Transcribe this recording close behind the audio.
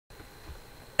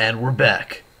And we're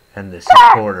back. And this is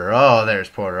Porter. Oh, there's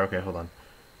Porter. Okay, hold on.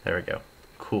 There we go.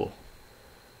 Cool.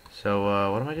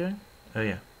 So, what am I doing? Oh,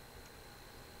 yeah.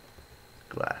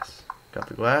 Glass. Got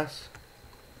the glass.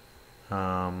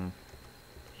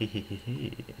 Hee hee hee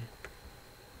hee.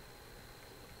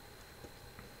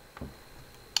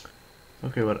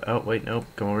 Okay, what? Oh, wait, nope.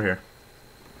 Come over here.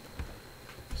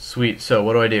 Sweet. So,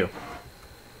 what do I do?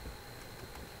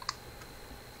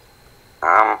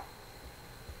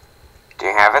 Do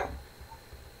you have it?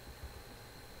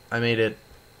 I made it.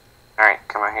 Alright,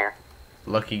 come on here.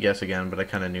 Lucky guess again, but I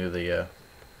kind of knew the,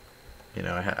 you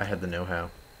know, I had the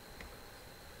know-how.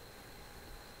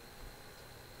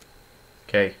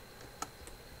 Okay.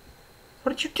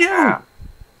 What did you do?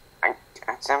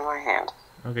 It's in my hand.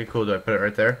 Okay, cool. Do I put it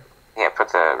right there? Yeah,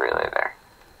 put the relay there.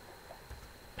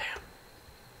 Bam.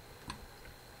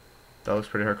 That looks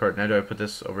pretty hardcore. Now do I put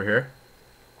this over here?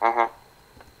 Mm-hmm.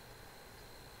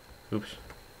 Oops.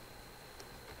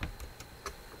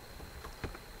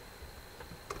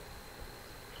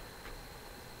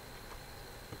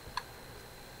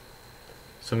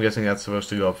 So I'm guessing that's supposed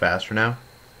to go up faster now?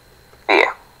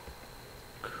 Yeah.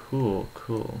 Cool,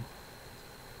 cool.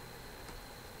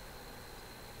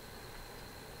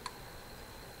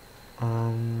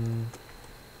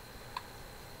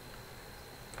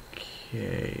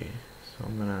 Okay, so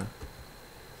I'm gonna...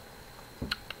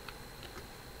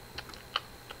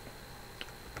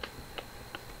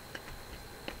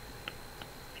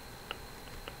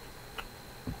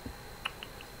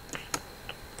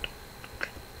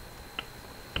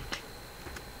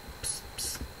 Psst,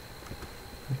 psst.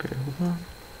 Okay, hold on.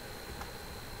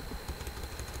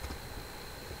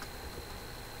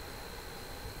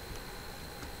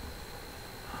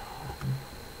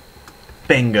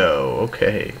 Bingo,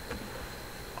 okay.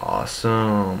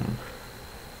 Awesome.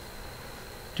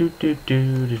 Do do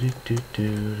do do do do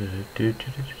do do do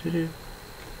do do.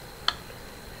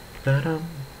 Ba-dum,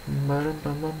 ba-dum,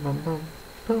 bum bum bum bum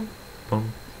bum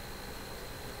bum.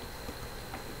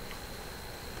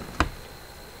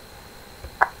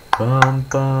 Bum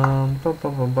bum bum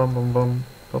bum bum bum bum bum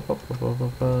bum bum bum bum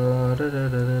bum ba da da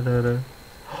da da da.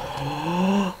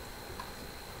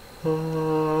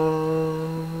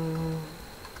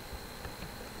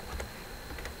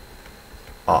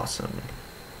 Awesome.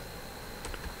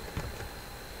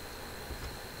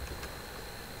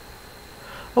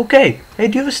 Okay. Hey,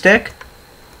 do you have a stick?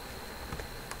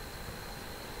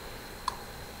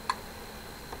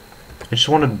 I just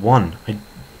wanted one.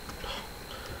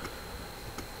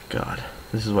 God,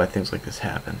 this is why things like this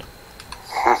happen.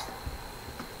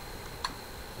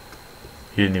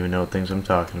 You didn't even know what things I'm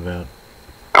talking about.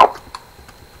 Nope.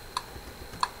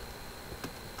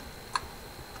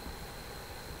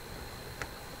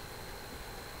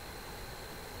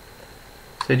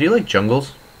 Say, do you like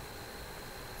jungles?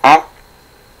 Huh?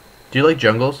 Do you like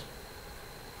jungles?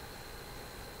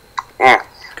 Yeah.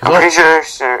 I'm I'll- pretty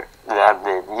sure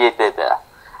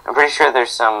I'm pretty sure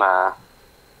there's some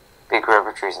big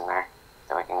rubber trees in there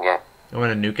that we can get. You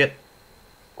want to nuke it?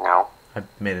 No. I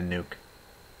made a nuke.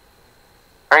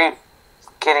 Are you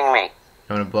kidding me?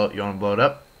 You want to blow it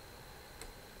up?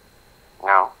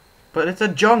 No. But it's a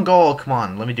jungle. Come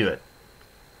on, let me do it.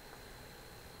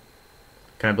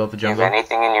 Can I blow up the Do you have jungle?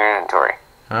 anything in your inventory?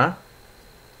 Huh?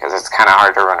 Because it's kind of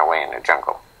hard to run away in a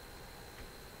jungle.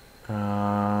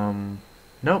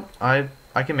 Nope.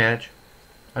 I can manage.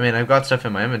 I mean, I've got stuff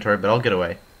in my inventory, but I'll get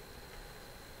away.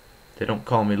 They don't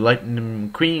call me Lightning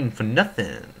McQueen for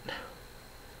nothing.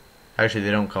 Actually,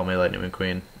 they don't call me Lightning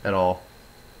McQueen at all.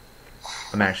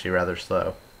 I'm actually rather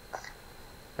slow.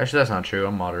 Actually, that's not true.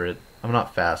 I'm moderate. I'm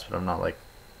not fast, but I'm not, like,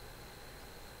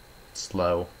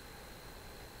 slow.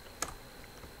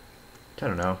 I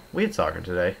don't know. We had soccer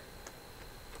today.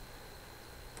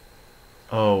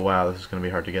 Oh, wow. This is going to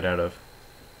be hard to get out of.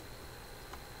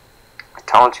 I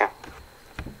told you.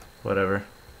 Whatever.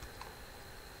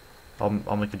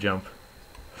 I'll make a jump.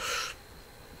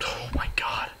 Oh my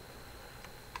god.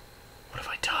 What have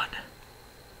I done?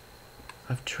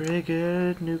 I've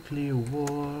triggered nuclear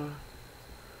war.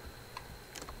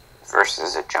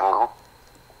 Versus a jungle.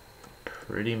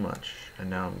 Pretty much. And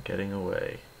now I'm getting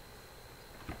away.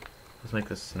 Let's make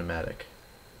this cinematic.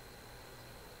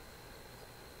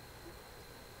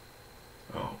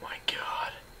 Oh my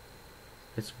god.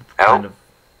 It's kind of...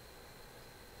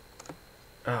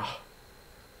 Oh.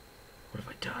 What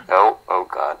have I done? Oh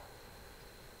god.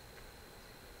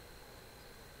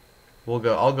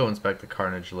 I'll go inspect the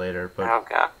carnage later, but Oh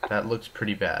god. that looks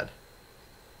pretty bad.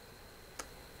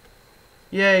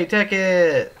 Yay,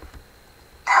 Tekkit!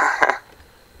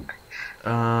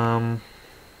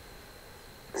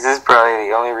 This is probably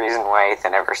the only reason why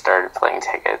Ethan ever started playing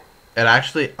Tekkit. And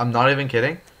actually, I'm not even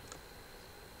kidding.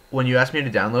 When you asked me to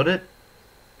download it,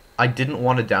 I didn't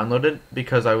want to download it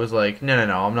because I was like, no,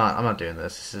 I'm not doing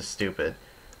this. This is stupid.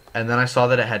 And then I saw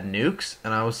that it had nukes,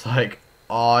 and I was like,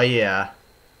 oh yeah,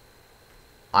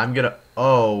 I'm gonna.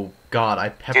 Oh god, I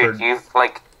peppered. Dude, you've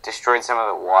like destroyed some of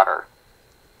the water.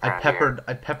 I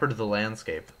peppered the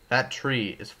landscape. That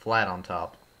tree is flat on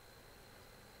top.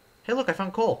 Hey, look, I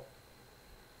found coal.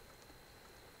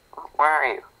 Where are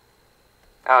you?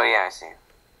 Oh yeah, I see.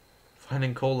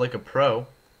 Finding coal like a pro.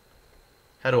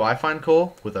 How do I find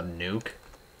coal? With a nuke.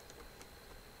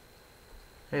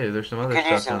 Hey, there's some other You could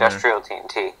stuff use down industrial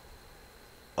TNT.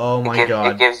 Oh my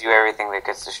god. It gives you everything that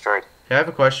gets destroyed. Hey, I have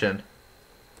a question.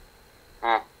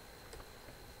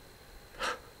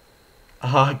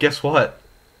 Guess what?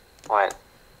 What?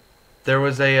 There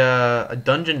was a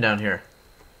dungeon down here.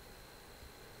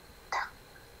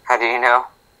 How do you know?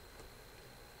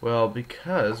 Well,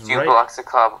 because A few blocks of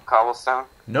cobblestone?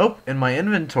 Nope, in my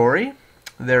inventory,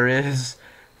 there is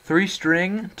 3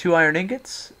 string, 2 iron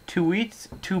ingots, 2 wheat,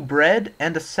 2 bread,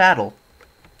 and a saddle.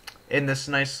 In this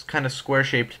nice kind of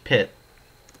square-shaped pit.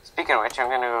 Speaking of which, I'm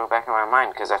going to go back in my mine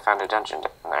because I found a dungeon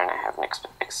down there and I haven't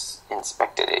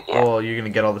inspected it yet. Oh, you're gonna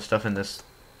get all the stuff in this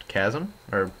chasm?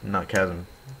 Or, not chasm,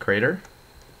 crater?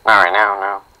 Not right now,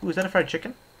 no. Ooh, is that a fried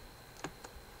chicken?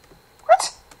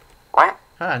 What? What?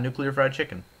 Ah, nuclear fried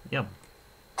chicken. Yum.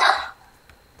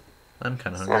 I'm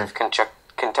kind of Instead hungry. of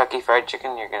Kentucky Fried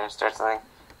Chicken, you're going to start something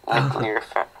nuclear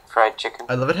fried chicken.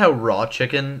 I love it how raw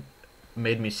chicken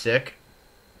made me sick,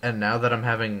 and now that I'm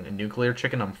having a nuclear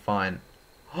chicken, I'm fine.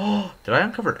 Oh, did I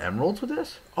uncover emeralds with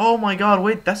this? Oh my god,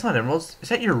 wait, that's not emeralds. Is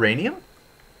that uranium?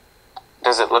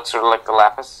 Does it look sort of like the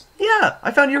lapis? Yeah,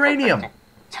 I found uranium!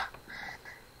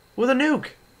 With a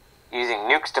nuke! Using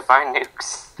nukes to find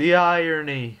nukes. The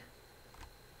irony.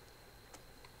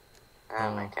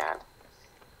 Oh my god.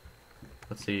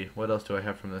 Let's see, what else do I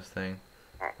have from this thing?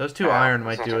 Right. Those 2 iron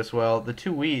might do as well. The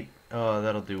 2 wheat, oh,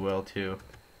 that'll do well too.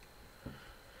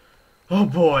 Oh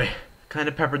boy, kind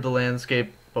of peppered the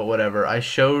landscape, but whatever. I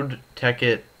showed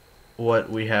Tekkit what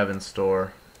we have in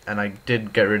store, and I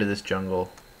did get rid of this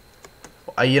jungle.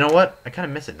 You know what? I kind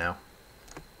of miss it now.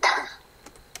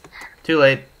 Too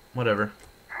late. Whatever.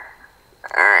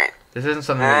 Alright. This isn't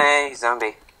something Hey,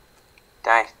 zombie.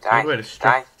 Die, die, Good way to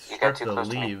die. You strip got too the close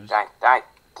to me. leaves. Die, die,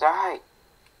 die.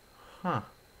 Huh.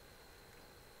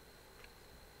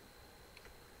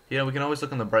 You know, we can always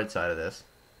look on the bright side of this.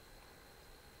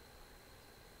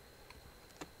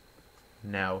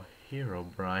 Now,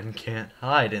 Herobrine can't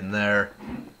hide in there.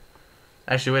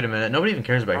 Actually, wait a minute. Nobody even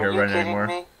cares about Are you Herobrine kidding anymore.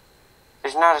 me?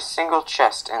 There's not a single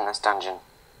chest in this dungeon.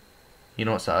 You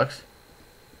know what sucks?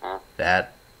 Hmm?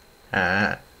 That.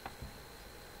 Yeah.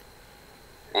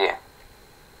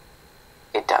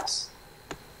 It does.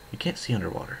 You can't see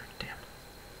underwater. Damn.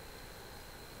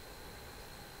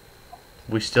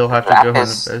 We still have to go and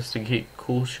Lapis. investigate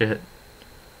cool shit.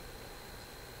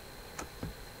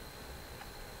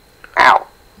 Ow.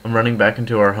 I'm running back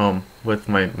into our home with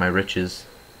my riches.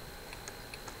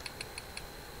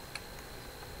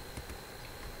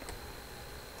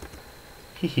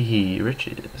 Hee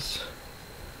riches.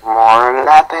 More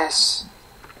lapis.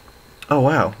 Oh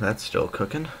wow, that's still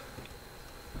cooking.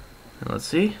 And let's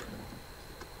see.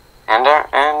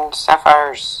 And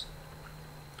sapphires.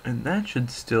 And that should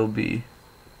still be...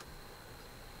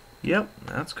 Yep,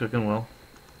 that's cooking well.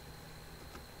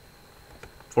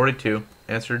 42.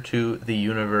 Answer to the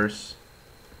universe.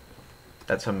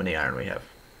 That's how many iron we have.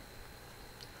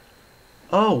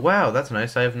 Oh, wow, that's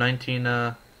nice. I have 19,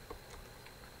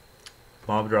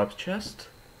 mob drops chest.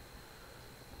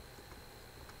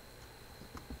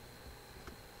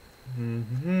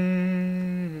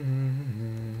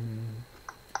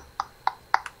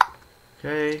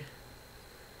 Okay.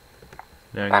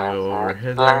 Now I'm gonna go over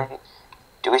hither.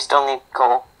 Do we still need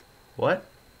coal? What?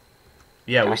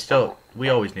 Yeah, we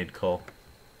always need coal.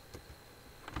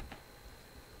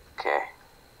 Okay.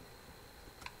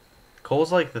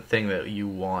 Coal's like the thing that you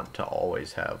want to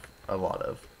always have a lot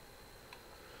of.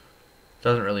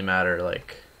 Doesn't really matter,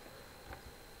 like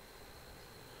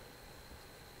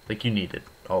you need it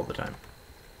all the time.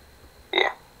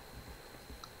 Yeah.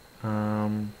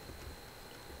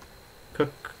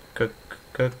 Cook.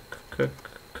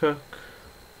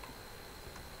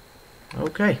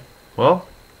 Okay. Well,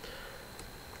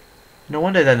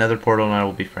 one day that nether portal and I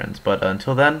will be friends, but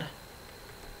until then,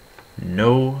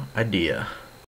 no idea.